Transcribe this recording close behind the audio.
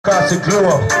across the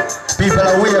globe. People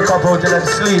are wake up out of them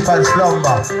sleep and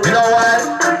slumber. You know why?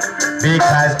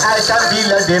 Because I can feel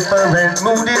a different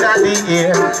mood in the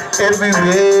air.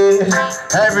 Everywhere,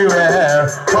 everywhere.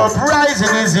 Uprising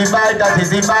is the vibe, that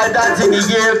is the vibe that's in the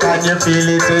air. Can you feel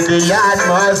it in the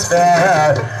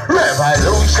atmosphere?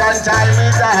 Revolution time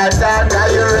is at hand. Are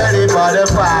you ready for the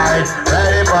fight?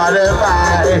 Ready for the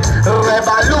fight?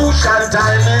 Revolution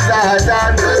time is at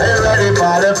hand. Are you ready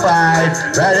for the fight?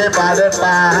 Ready for the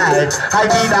fight? I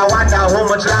need a wonder how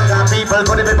much longer people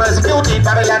could be persecuted.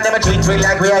 Babylon never treat we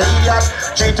like we are idiots.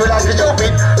 Treat we like the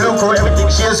stupid. Look how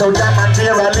everything shares so damn and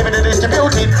clear and living and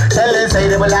distributed. Tell them say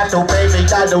they will have to pay me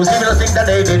all those evil things that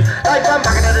they did. Like back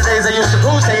in the days they used to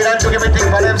crusade and took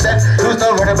everything for themselves. Used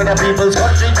to run up in the people's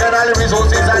country, get all the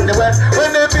resources and the wealth.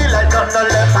 When they feel like nothing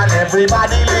left and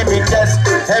everybody living death,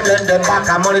 them lend them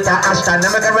back and monitor Ashton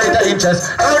and make a rate of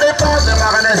interest. Now they form them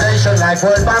organization like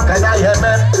World Bank and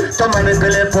IMF to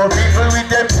manipulate poor people with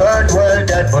them third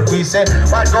world debt. But we say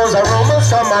what goes around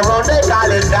must come around, they call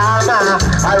it karma.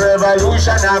 A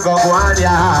revolution I go on,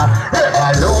 yeah.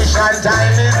 Revolution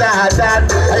time is at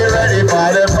hand. Are you ready for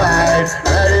the fight?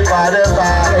 Ready for the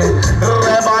fight?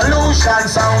 Revolution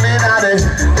sounding at it.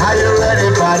 Are you ready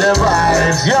for the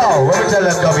vibes? Yo, what we tell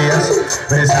them, W's?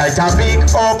 It's like a big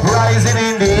uprising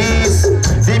in the east.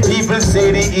 The people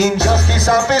say the injustice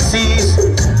of the seas.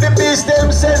 The beast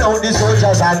them send out the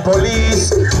soldiers and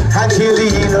police and kill the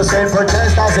innocent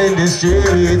protesters in the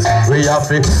streets. We have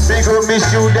to big up the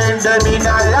students them in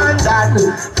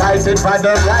London, fighting for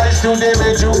the rights to them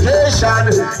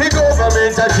education. The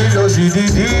government a kill us with the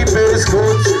deepest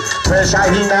goods. Pressure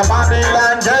in a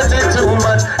Babylon getting too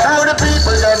much. Now the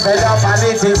people them fed up and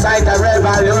it is like a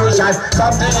revolution.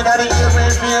 Something in the ear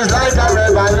feels like a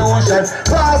revolution.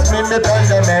 Pass me pen,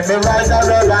 they make me write a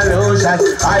revolution.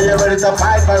 Are you ready to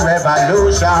fight for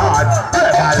revolution?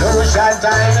 Revolution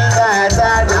time is at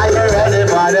hand. Are you ready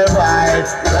for the fight?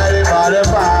 Ready for the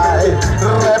fight?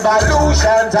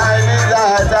 Revolution time is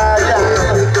at hand.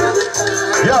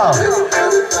 Yo,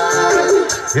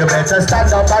 you better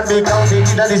stand up and be counted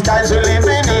in these times we're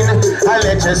living in, and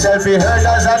let yourself be heard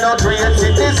as an outraged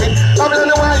citizen. I don't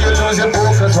know why you lose your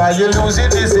focus, why you lose your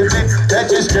discipline.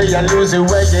 Let you stray and lose your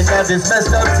way in this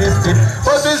messed up system.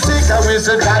 But we sick and we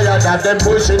so tired of them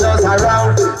pushing us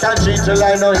around. Can't treat you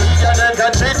like no idiot and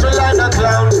can't treat you like no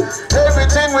clown.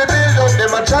 Everything we build up,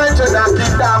 them are trying to knock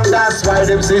it down. That's why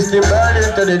them system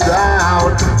burning to the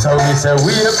ground. So we say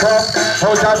wake up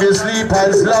out of your sleep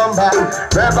and slumber.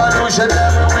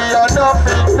 Revolutionary, we are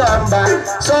nothing number.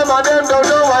 Some of them don't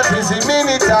know what is the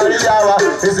minute or the hour.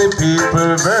 Is it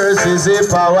people versus the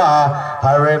power?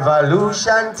 A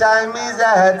revolution time is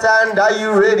at hand. Are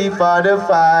you ready for the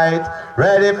fight?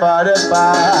 Ready for the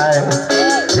fight?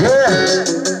 Yeah.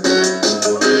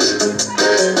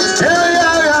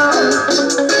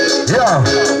 Yeah.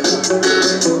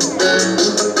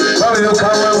 Well, look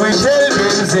how when we tell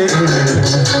them say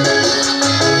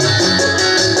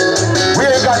we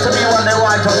ain't got to be what they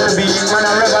want us to be. Man,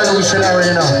 a revolutionary,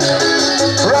 you know.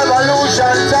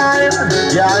 Revolution time.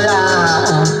 Yeah,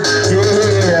 yeah.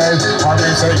 Yeah. I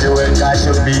mean, say you ain't got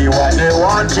to be what they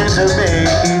want you to be.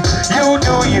 You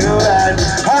do you and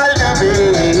I'll do me.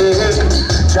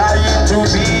 Trying to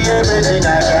be everything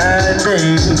I can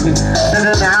be. Na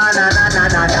na na na na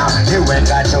na na. You ain't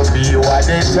got to be what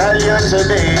they tell you to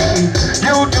be.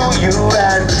 You do you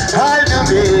and I'll do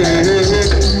me.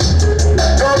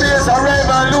 Don't be a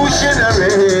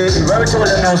revolutionary. Where we told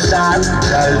them no stop.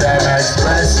 Tell them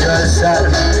express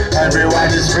yourself. Everyone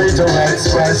is free to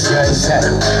express yourself.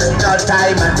 No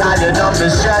time at all, you don't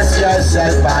stress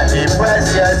yourself and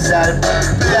impress yourself.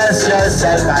 Bless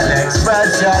yourself and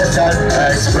express yourself.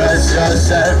 Express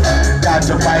yourself. Got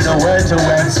to find a way to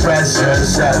express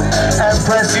yourself.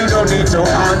 Express, you don't need to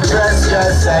undress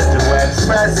yourself to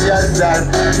express yourself.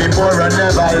 Before and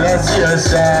never less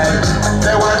yourself.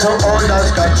 They want to own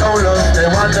us, control us. They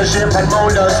want to shape and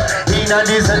mold us. In a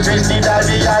decent twisted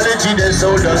ideology they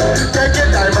sold us. Take your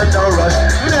time and don't rush.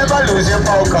 Never lose your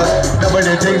focus.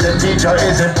 Nobody thinks the teacher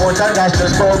is important, that's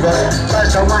just bogus.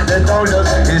 First of what they told us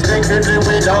instinctively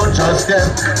we don't trust them.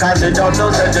 Cause they don't know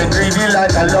that they're greedy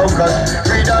like a locust.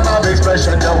 Freedom of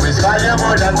expression though is value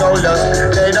more than gold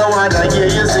dust. They don't wanna hear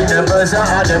you sing the verse or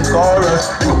them chorus.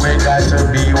 You ain't got to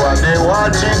be what they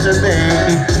want you to be.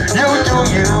 You do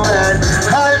you and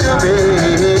I'll do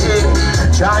me.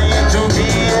 Trying to be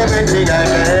everything I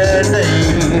can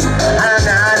be. Na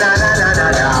na na na na na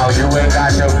na. You ain't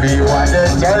got to be what they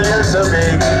tell you to be.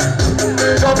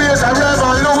 So be a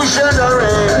revolutionary.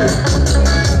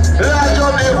 Large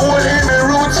up the whole in my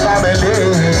roots family.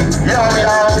 Yo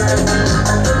yo.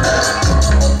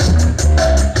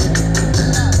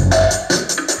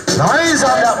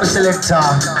 selector.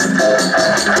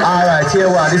 Alright, here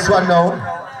we are. This one now.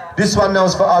 This one now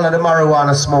is for all of the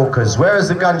marijuana smokers. Where is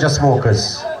the ganja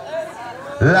smokers?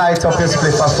 Light up your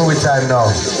spliff for free time now.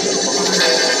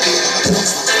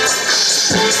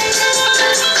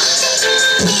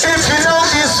 If you know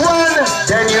this one,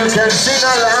 then you can sing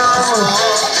along.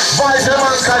 Voice of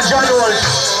Uncle John Holt.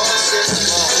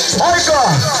 Oiga!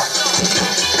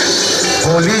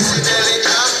 Police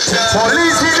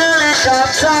in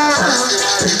helicopter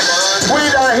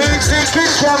with a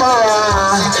heat-seeking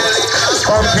camera.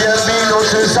 From piombino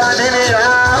to Sardinia.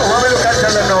 What we look at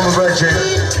them now, my virgin?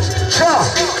 Sure!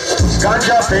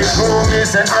 Ganja big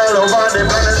roomies and all over the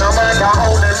planet. No matter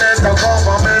how they let the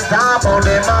government top on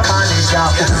them, my money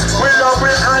shop. We love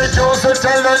with high Joes to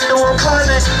tell us no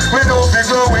panic. We know we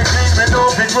grow with clean, we know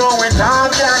we grow with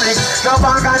organic. No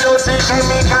bag of dirty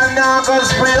chemical now go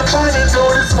spray upon it. Blow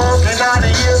the smoke in all the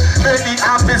air. Make the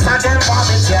officer them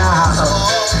vomit, yeah.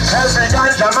 Every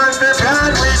ganja man be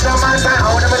plan with no matter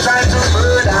how them try to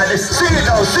murder this. Sing it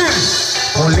now, sing.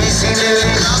 Police in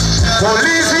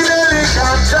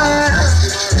helicopter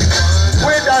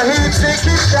with a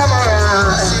heat-seeking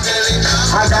camera.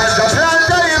 I got the plan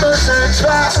to even search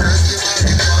back.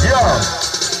 Yo.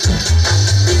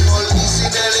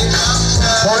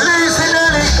 Police in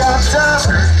helicopter.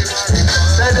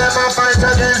 Say them a fight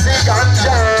against the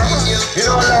ganja. You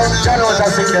know, love, John Holt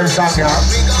sing them song, yeah.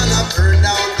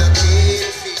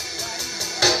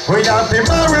 We got the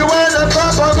marijuana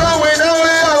papa going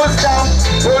away, I'll stop.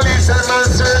 Police and man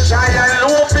search high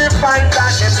and low, we find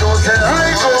that them don't say, I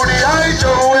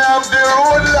Joe, we have the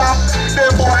road lock. The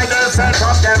boy they set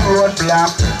up them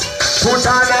roadblock. Put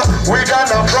on up, we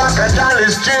gonna rock and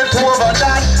jolly straight over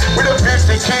that. With a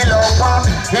 50 kilo pop,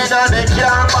 in the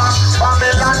camera.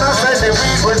 Babylon said the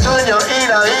weed will turn you in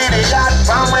a idiot.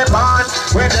 From we born,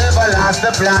 we never lost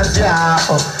the plans, yeah.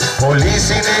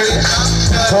 Police in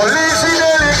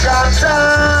helicopter.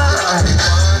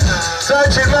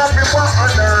 Searching up the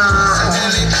water.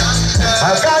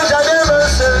 I ganja never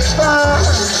search for.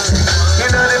 You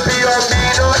know the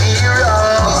piombino era.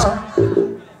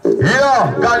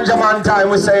 Yeah, ganja man time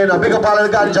we say, you know. Big up all the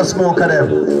ganja smoker them.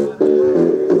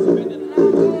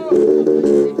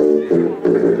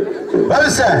 What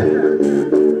you say?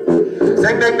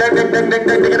 Ding ding ding ding ding ding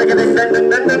ding ding ding ding ding ding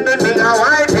ding ding ding ding. How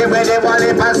I feel when they want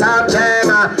to pass up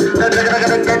China. Ding ding ding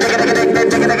ding ding ding ding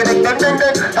ding ding ding ding ding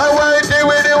ding. How I feel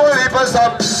when they want to pass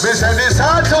up. We said it's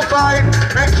hard to find.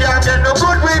 We can't get no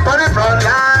good weed on the front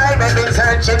line. We've been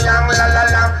searching long,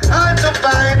 long, hard to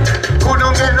find.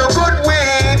 Couldn't get no good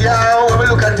weed, yeah. When we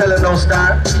look and tell it no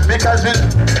start. Because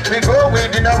we grow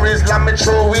weed in a Islam, we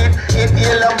throw weed.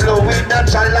 Inhale and blow weed,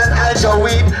 natural and hydro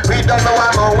weed. We don't know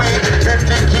how more weed. 50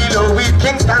 kilo weed.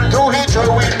 Kingston to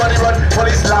Heathrow weed, money run,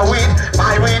 police law weed,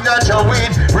 my weed, natural weed,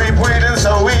 reap weed and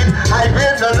sow weed, high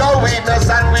grade, no low weed, no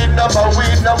sand weed, no bow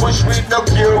weed, no bush weed, no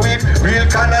cure weed, real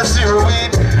connoisseur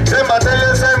weed. Them a tell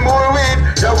you say more weed,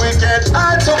 the wicked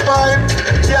hard to find.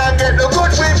 Can't get no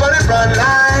good weed for the front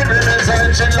line. We've been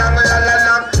searching long,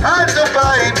 hard to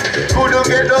find. Couldn't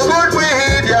get no good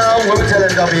weed, yeah. What we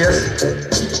telling the base?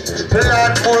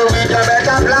 Plant more weed, you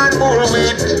better plant more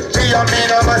weed.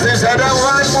 Piombino massive said I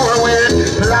want more weed.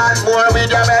 Plant more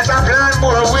weed, you better plant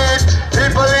more weed.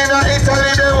 People in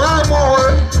Italy, they want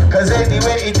more. Cause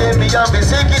anyway, it ain't me, be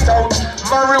sick it out.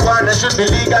 Marijuana should be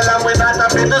legal and we're not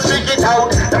afraid to speak it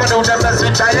out. Them do them best,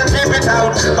 we try and keep it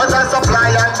out. But as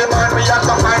supply and demand, we have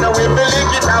to find a way to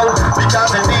leak it out.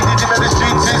 Because the need it in the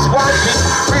streets is wanted.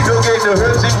 We don't get the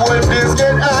herbs, if wolf this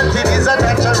get haunted. It's a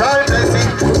natural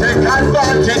blessing, take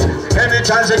advantage. Any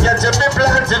chance you get to be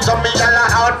planted, so me yalla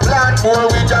out plant more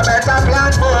weed, you better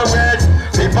plant more weed.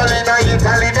 People in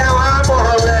Italy, they want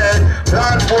more weed.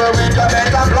 Plant more weed, you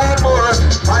better plant more.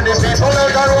 And the people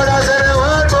out the road, I say they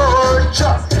want more.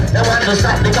 They want to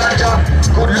stop the ganja.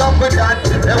 Good luck with that.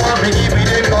 They want me give me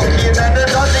the cocaine and the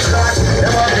dirty crack.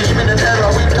 They want me give me the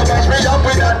heroin to mash me up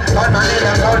with that. But man in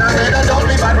the town and they don't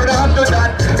be bad, we don't have to that.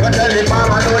 But tell the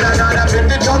farmer know that I'm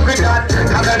 50 drunk with that.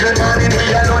 And every morning we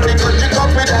alone the good drink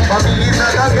up with that. Family is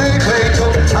not a gateway to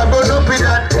I'm going up with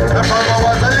that. The farmer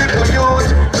was a little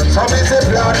youth. So me say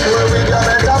plant more weed, you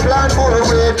better plant more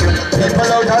weed. People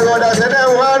out the road I say they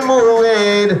want more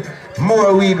weed.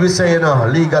 More weed we say, you know,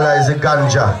 legalize the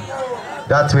ganja.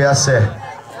 That way I say.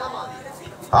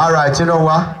 Alright, you know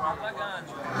what?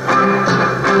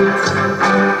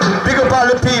 Big up all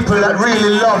the people that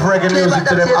really love reggae music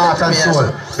to them heart and soul.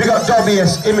 Big up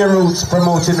WS, Imi Roots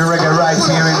promoting the reggae right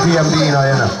here in piombino,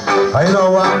 you know. And you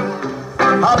know what?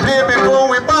 I play before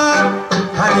we born,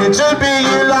 and it should be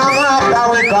long after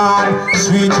we gone.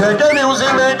 Sweet reggae music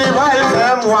make the vibes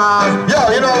them warm. Yo,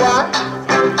 you know what?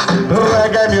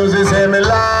 Reggae music. music save me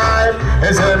life.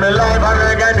 It save me life, and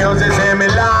reggae music save me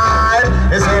life.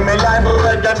 It save me life, and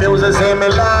reggae music save me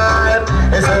life.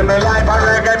 It save me life, and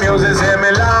reggae music save me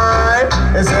life.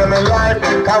 It save me life.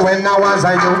 Cause when I was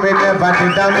a youth, me never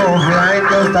did a move right.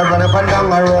 Used to run up and down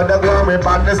the road, the glory me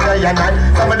back this day and night.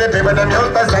 Some of the people them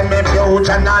used to send me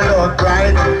future and I look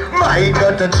bright. My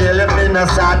go to jail if me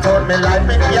not start out me life.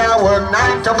 Me can't work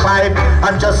 9 to 5.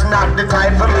 I'm just not the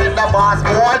type for me. The boss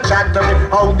boy chat to me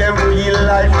how them real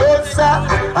life goes, sir.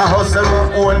 I hustle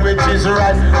my own, which is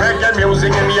right. Reggae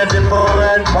music give me a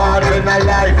different part in my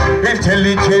life.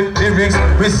 Intelligent lyrics,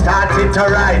 we started to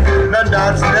write. No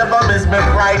dance, never miss me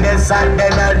Friday, Sunday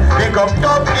night. Pick up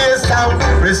top ear sound,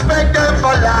 respect them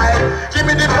for life. Give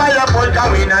me the fire, boy, cause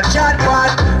we not chat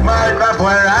bad. My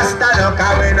boy Rasta, no,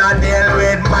 cause we not deal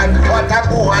with Mike. What a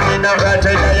go on in a red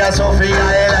today, Sophia,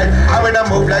 I when I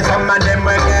move like some of them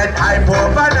will get hype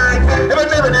overnight. Even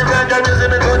the reggae music,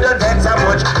 me couldn't take so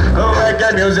much.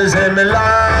 Reggae music save me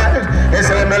life. It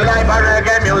save me life, and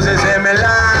reggae music save me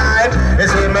life. It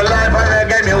save me life, and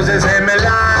reggae music save me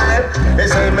life. It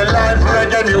save me life,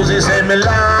 reggae music save me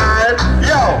life.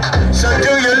 Yo, so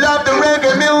do you love the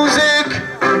reggae music?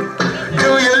 Do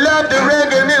you love the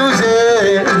reggae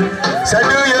music? So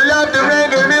do you love the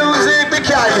reggae music? We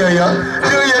can't hear you.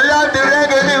 Do you love the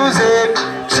reggae music?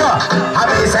 Sure. I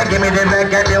mean, say give me the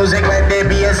reggae music when the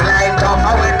bass line tough.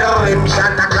 And when the rim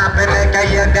shot a clap and make I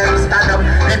hear them stand up.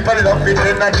 People love it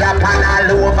in Japan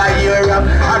all over Europe,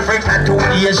 Africa to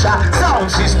Asia. Sound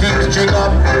systems string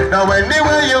up. Now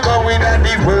anywhere you go in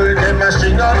the world, them a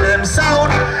string up them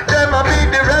sound. Them a beat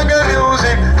the reggae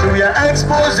music. Do you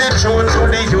expose it to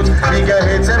the youth? Bigger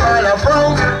hits and all of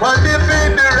frowns. What they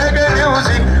feed the reggae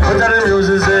music? But the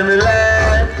music save me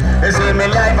life. It save me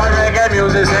life, and reggae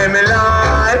music save me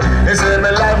life. It save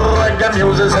me life, and reggae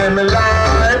music save me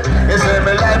life. It save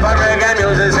me life, and reggae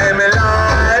music save me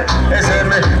life. It save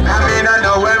me, I mean I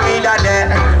know where we are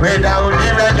there. Without the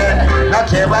reggae, not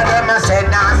care what them a say,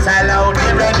 now sell out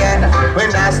the reggae. We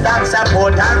not stop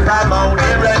support and promote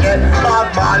the reggae.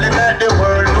 Bob Marley let the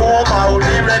world know about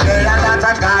the reggae. And lots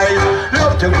of guys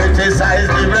love to criticize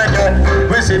the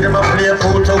reggae. We see them a play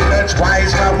fool to fetch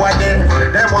wise from what they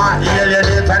want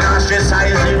alienate and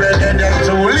ostracize the reggae. Them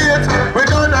too late, we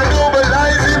gonna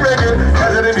globalize the reggae.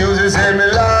 Cause of the music save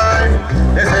me life.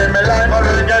 They save me life, but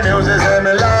reggae music save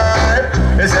me life.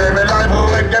 They save me life, but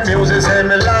reggae music save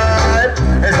me life.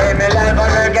 They save me life, but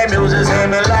reggae music save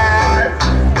me life.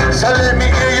 So let me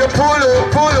hear you pull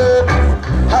up, pull up.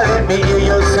 Let me hear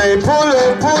you say pull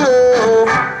up, pull up.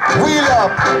 Wheel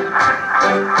up.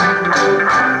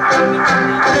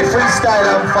 Different style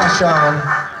and fashion.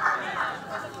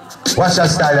 What's your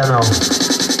style now?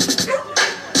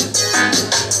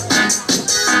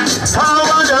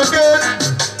 Power the good.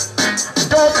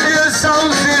 Don't be a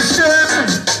sound system.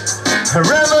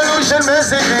 Revolution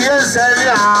message is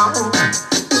now.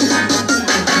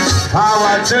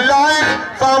 Power to life,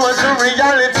 power to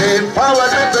reality, power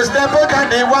to step out of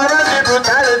the war and the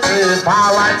brutality.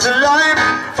 Power to life,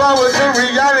 power to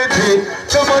reality,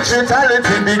 too much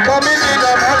brutality becoming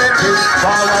inequality.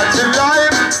 Power to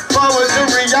life, power to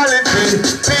reality,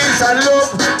 peace and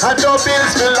love, and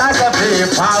Dubin's philosophy.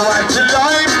 Power to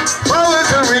life, power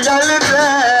to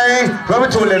reality. What we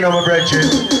told them, my brethren?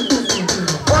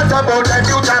 What about the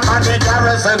future for the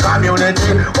garrison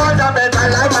community? What a better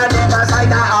life and never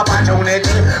sight of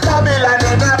opportunity. Babylon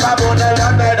they never put the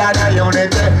Lord better than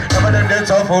unity. Some of them did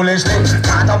so foolishly,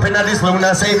 caught up in this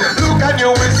lunacy. Look at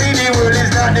you, we see the world is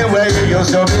not the way it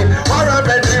used to be. War up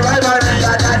at the rivalry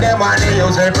and them money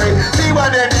use it free. See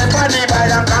what they did for the buy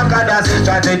and conquer, that's the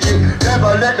strategy.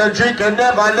 Never let them drink and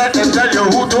never let them tell you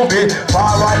who to be.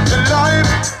 Forward to life,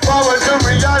 forward to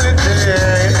reality.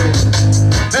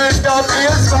 This up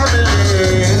is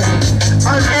family.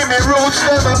 And give me roots,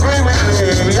 them agree with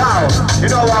me. Yo, you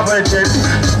know what I'm saying?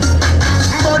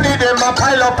 Money them a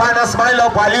pile up and a smile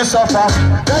up while you suffer.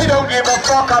 They don't give a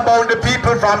fuck about the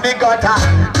people from the gutter.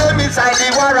 Them inside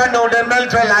the war and know them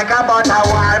melt like a butter.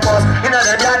 War bus, you know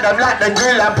them yard them like the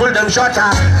grill and pull them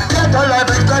shutter. Get a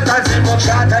life expectancy much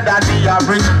shorter than the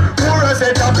average. Poor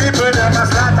set of people them a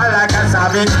slaughter like a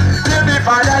savage. Baby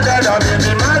father dead or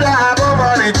baby mother have a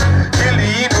money. Kill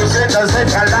the innocent and set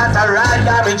a lot of right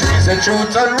damage. It's a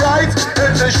truth and right,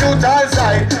 it's a shoot on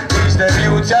sight. It's the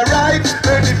future right,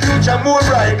 when the future move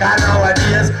right. And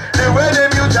nowadays, the way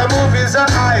the future move is a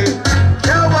high.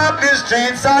 Can't walk the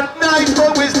streets at night,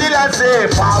 but we still a say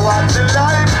forward to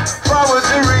life, forward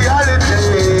to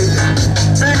reality.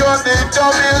 Big up the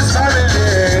W's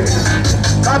family.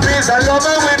 Copies and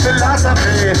lover with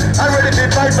philosophy. I'm ready to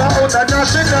fight for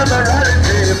international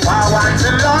morality. Forward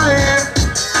to life,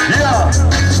 yeah.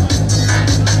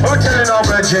 now,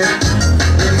 Bridget.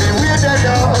 Give me way to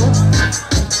go.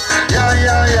 Yeah.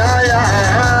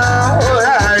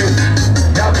 Alright.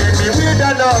 You give me way to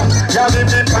go. You give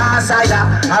me pass, I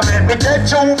make me get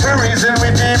you for reason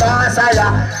with the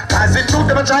Messiah. Cause the truth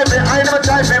never try me, I never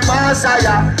try me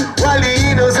Messiah. While the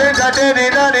innocent are dead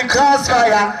in the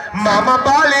crossfire. Mama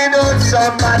balling out,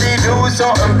 somebody do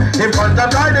something. In front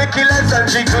of her the killers and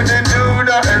she couldn't do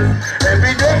nothing.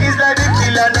 Every day is like the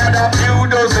killer, not a few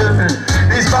dozen.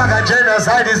 This bag of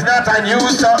genocide is not a new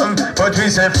something. But we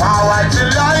say forward to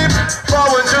life,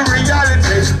 forward to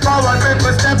reality. Forward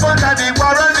people step under the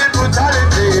war and the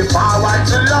brutality. Forward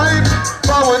to life,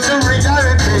 forward to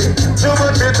reality. Too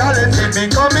much brutality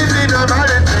becoming the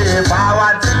normality.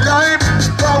 Forward to life,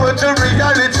 forward to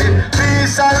reality.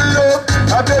 Peace and love,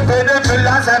 a baby the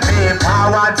philosophy.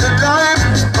 Forward to life,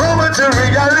 forward to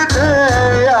reality.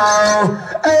 Oh,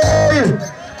 hey.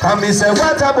 And me say,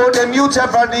 what about them youth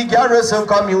from the garrison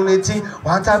community?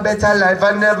 Want a better life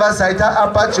and never sight a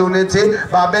opportunity.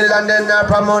 Babylon then not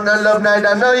promote no love,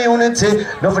 neither no unity.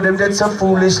 None of them dead so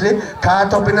foolishly,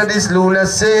 caught up in this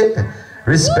lunacy.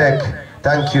 Respect.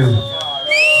 Thank you.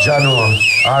 Jano.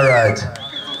 Alright.